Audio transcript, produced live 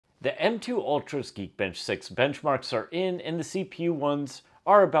The M2 Ultra's Geekbench 6 benchmarks are in, and the CPU ones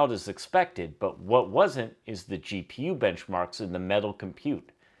are about as expected, but what wasn't is the GPU benchmarks in the Metal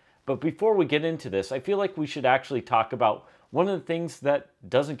Compute. But before we get into this, I feel like we should actually talk about one of the things that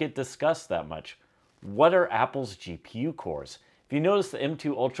doesn't get discussed that much. What are Apple's GPU cores? If you notice, the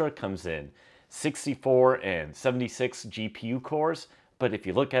M2 Ultra comes in 64 and 76 GPU cores, but if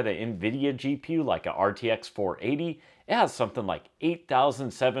you look at an Nvidia GPU like a RTX 480, it has something like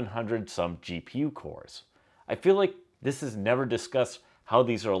 8,700 some GPU cores. I feel like this is never discussed how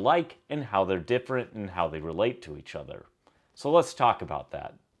these are alike and how they're different and how they relate to each other. So let's talk about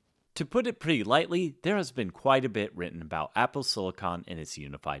that. To put it pretty lightly, there has been quite a bit written about Apple Silicon and its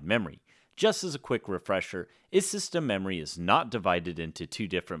unified memory. Just as a quick refresher, its system memory is not divided into two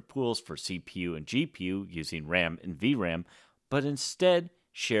different pools for CPU and GPU using RAM and VRAM, but instead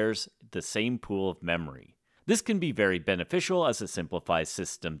shares the same pool of memory. This can be very beneficial as it simplifies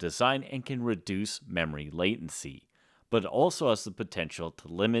system design and can reduce memory latency, but also has the potential to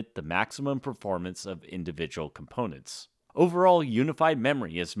limit the maximum performance of individual components. Overall, unified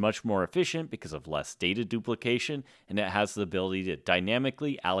memory is much more efficient because of less data duplication, and it has the ability to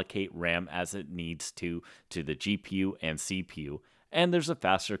dynamically allocate RAM as it needs to the GPU and CPU, and there's a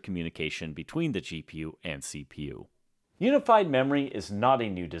faster communication between the GPU and CPU. Unified memory is not a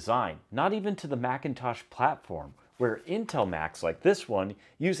new design, not even to the Macintosh platform, where Intel Macs like this one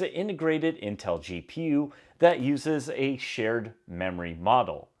use an integrated Intel GPU that uses a shared memory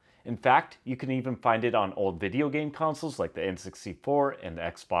model. In fact, you can even find it on old video game consoles like the N64 and the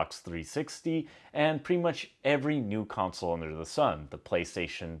Xbox 360, and pretty much every new console under the sun. The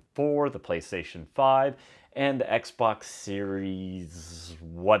PlayStation 4, the PlayStation 5, and the Xbox Series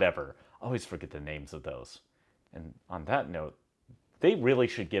whatever. I always forget the names of those. And on that note, they really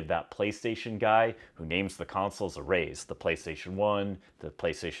should give that PlayStation guy who names the consoles a raise. The PlayStation 1, the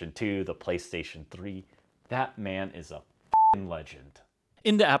PlayStation 2, the PlayStation 3. That man is a f***ing legend.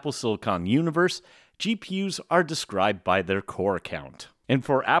 In the Apple Silicon universe, GPUs are described by their core count. And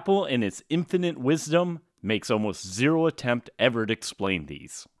for Apple in its infinite wisdom, makes almost zero attempt ever to explain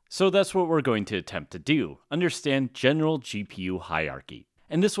these. So that's what we're going to attempt to do, understand general GPU hierarchy.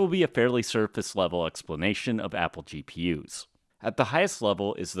 And this will be a fairly surface level explanation of Apple GPUs. At the highest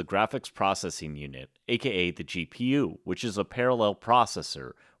level is the graphics processing unit, aka the GPU, which is a parallel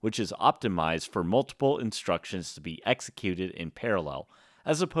processor, which is optimized for multiple instructions to be executed in parallel,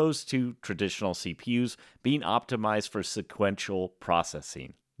 as opposed to traditional CPUs being optimized for sequential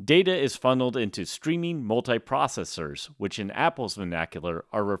processing. Data is funneled into streaming multiprocessors, which in Apple's vernacular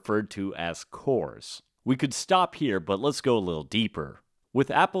are referred to as cores. We could stop here, but let's go a little deeper. With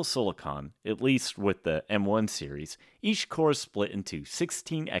Apple Silicon, at least with the M1 series, each core is split into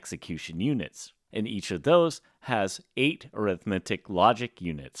 16 execution units, and each of those has 8 Arithmetic Logic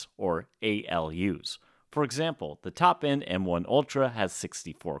Units, or ALUs. For example, the top-end M1 Ultra has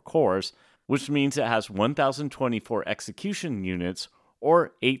 64 cores, which means it has 1,024 execution units,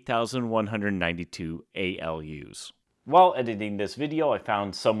 or 8,192 ALUs. While editing this video, I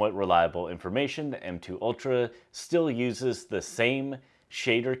found somewhat reliable information. The M2 Ultra still uses the same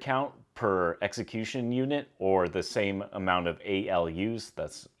shader count per execution unit, or the same amount of ALUs,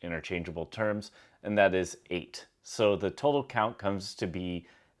 that's interchangeable terms, and that is 8. So the total count comes to be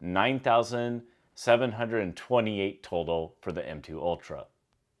 9,728 total for the M2 Ultra.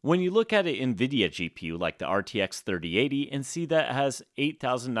 When you look at an Nvidia GPU like the RTX 3080 and see that it has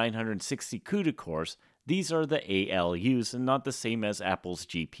 8,960 CUDA cores, these are the ALUs and not the same as Apple's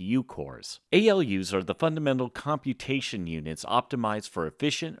GPU cores. ALUs are the fundamental computation units optimized for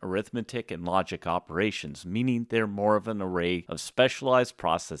efficient arithmetic and logic operations, meaning they're more of an array of specialized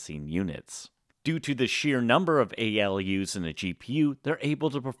processing units. Due to the sheer number of ALUs in a GPU, they're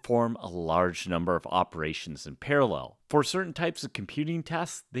able to perform a large number of operations in parallel. For certain types of computing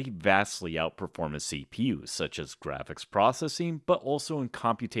tasks, they vastly outperform a CPU, such as graphics processing, but also in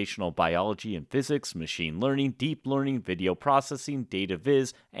computational biology and physics, machine learning, deep learning, video processing, data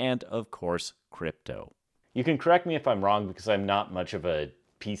viz, and of course, crypto. You can correct me if I'm wrong because I'm not much of a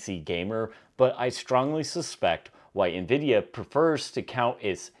PC gamer, but I strongly suspect why Nvidia prefers to count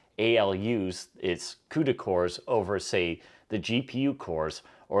its ALUs, its CUDA cores, over, say, the GPU cores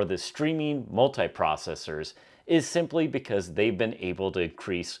or the streaming multiprocessors is simply because they've been able to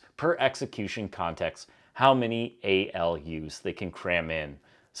increase per execution context how many ALUs they can cram in.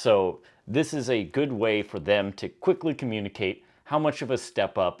 So this is a good way for them to quickly communicate how much of a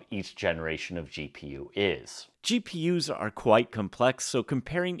step up each generation of GPU is. GPUs are quite complex, so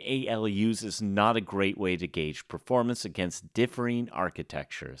comparing ALUs is not a great way to gauge performance against differing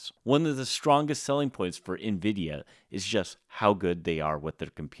architectures. One of the strongest selling points for Nvidia is just how good they are with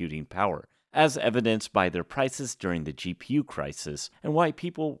their computing power, as evidenced by their prices during the GPU crisis, and why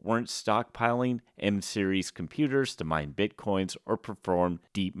people weren't stockpiling M-series computers to mine bitcoins or perform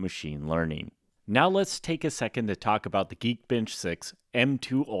deep machine learning. Now let's take a second to talk about the Geekbench 6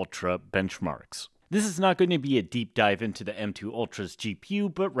 M2 Ultra benchmarks. This is not going to be a deep dive into the M2 Ultra's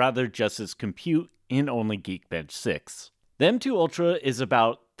GPU, but rather just its compute in only Geekbench 6. The M2 Ultra is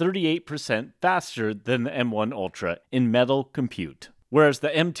about 38% faster than the M1 Ultra in metal compute, whereas the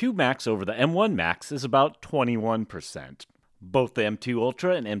M2 Max over the M1 Max is about 21%. Both the M2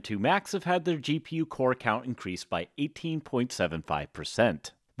 Ultra and M2 Max have had their GPU core count increase by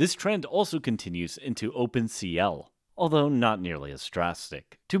 18.75%. This trend also continues into OpenCL, although not nearly as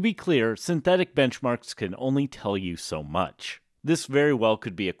drastic. To be clear, synthetic benchmarks can only tell you so much. This very well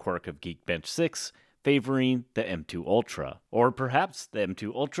could be a quirk of Geekbench 6, favoring the M2 Ultra, or perhaps the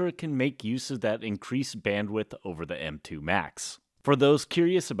M2 Ultra can make use of that increased bandwidth over the M2 Max. For those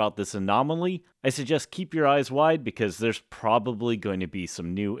curious about this anomaly, I suggest keep your eyes wide because there's probably going to be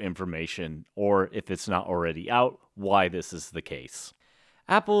some new information, or if it's not already out, why this is the case.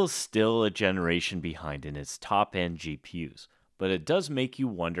 Apple is still a generation behind in its top-end GPUs, but it does make you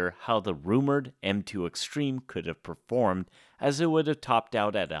wonder how the rumored M2 Extreme could have performed, as it would have topped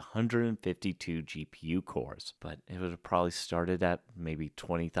out at 152 GPU cores, but it would have probably started at maybe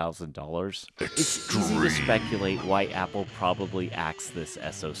 $20,000. It's easy to speculate why Apple probably axed this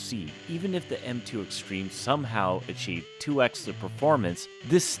SoC. Even if the M2 Extreme somehow achieved 2x the performance,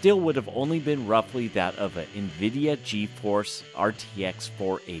 this still would have only been roughly that of an Nvidia GeForce RTX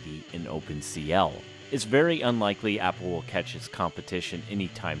 480 in OpenCL. It's very unlikely Apple will catch its competition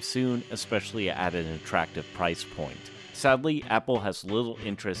anytime soon, especially at an attractive price point. Sadly, Apple has little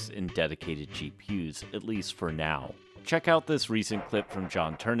interest in dedicated GPUs, at least for now. Check out this recent clip from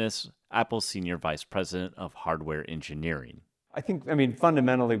John Ternus, Apple's Senior Vice President of Hardware Engineering. I mean,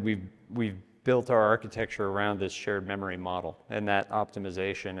 fundamentally, we've built our architecture around this shared memory model and that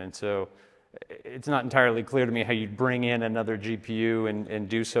optimization, and so it's not entirely clear to me how you'd bring in another GPU and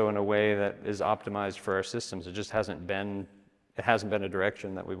do so in a way that is optimized for our systems. It just hasn't been a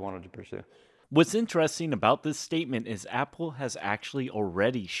direction that we wanted to pursue. What's interesting about this statement is Apple has actually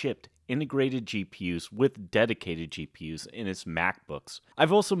already shipped integrated GPUs with dedicated GPUs in its MacBooks.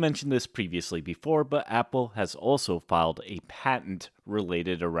 I've also mentioned this previously before, but Apple has also filed a patent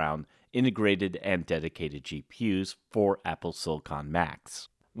related around integrated and dedicated GPUs for Apple Silicon Macs.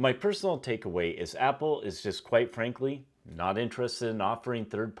 My personal takeaway is Apple is just quite frankly not interested in offering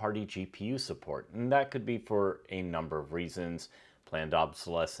third-party GPU support, and that could be for a number of reasons: planned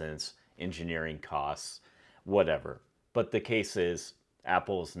obsolescence, engineering costs, whatever. But the case is,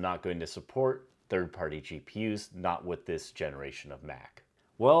 Apple is not going to support third-party GPUs, not with this generation of Mac.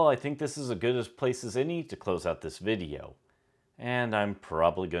 Well, I think this is as good a place as any to close out this video. And I'm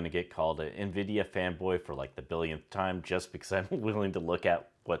probably going to get called an Nvidia fanboy for like the billionth time just because I'm willing to look at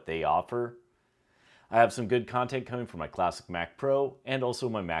what they offer. I have some good content coming from my classic Mac Pro and also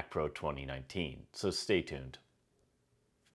my Mac Pro 2019, so stay tuned.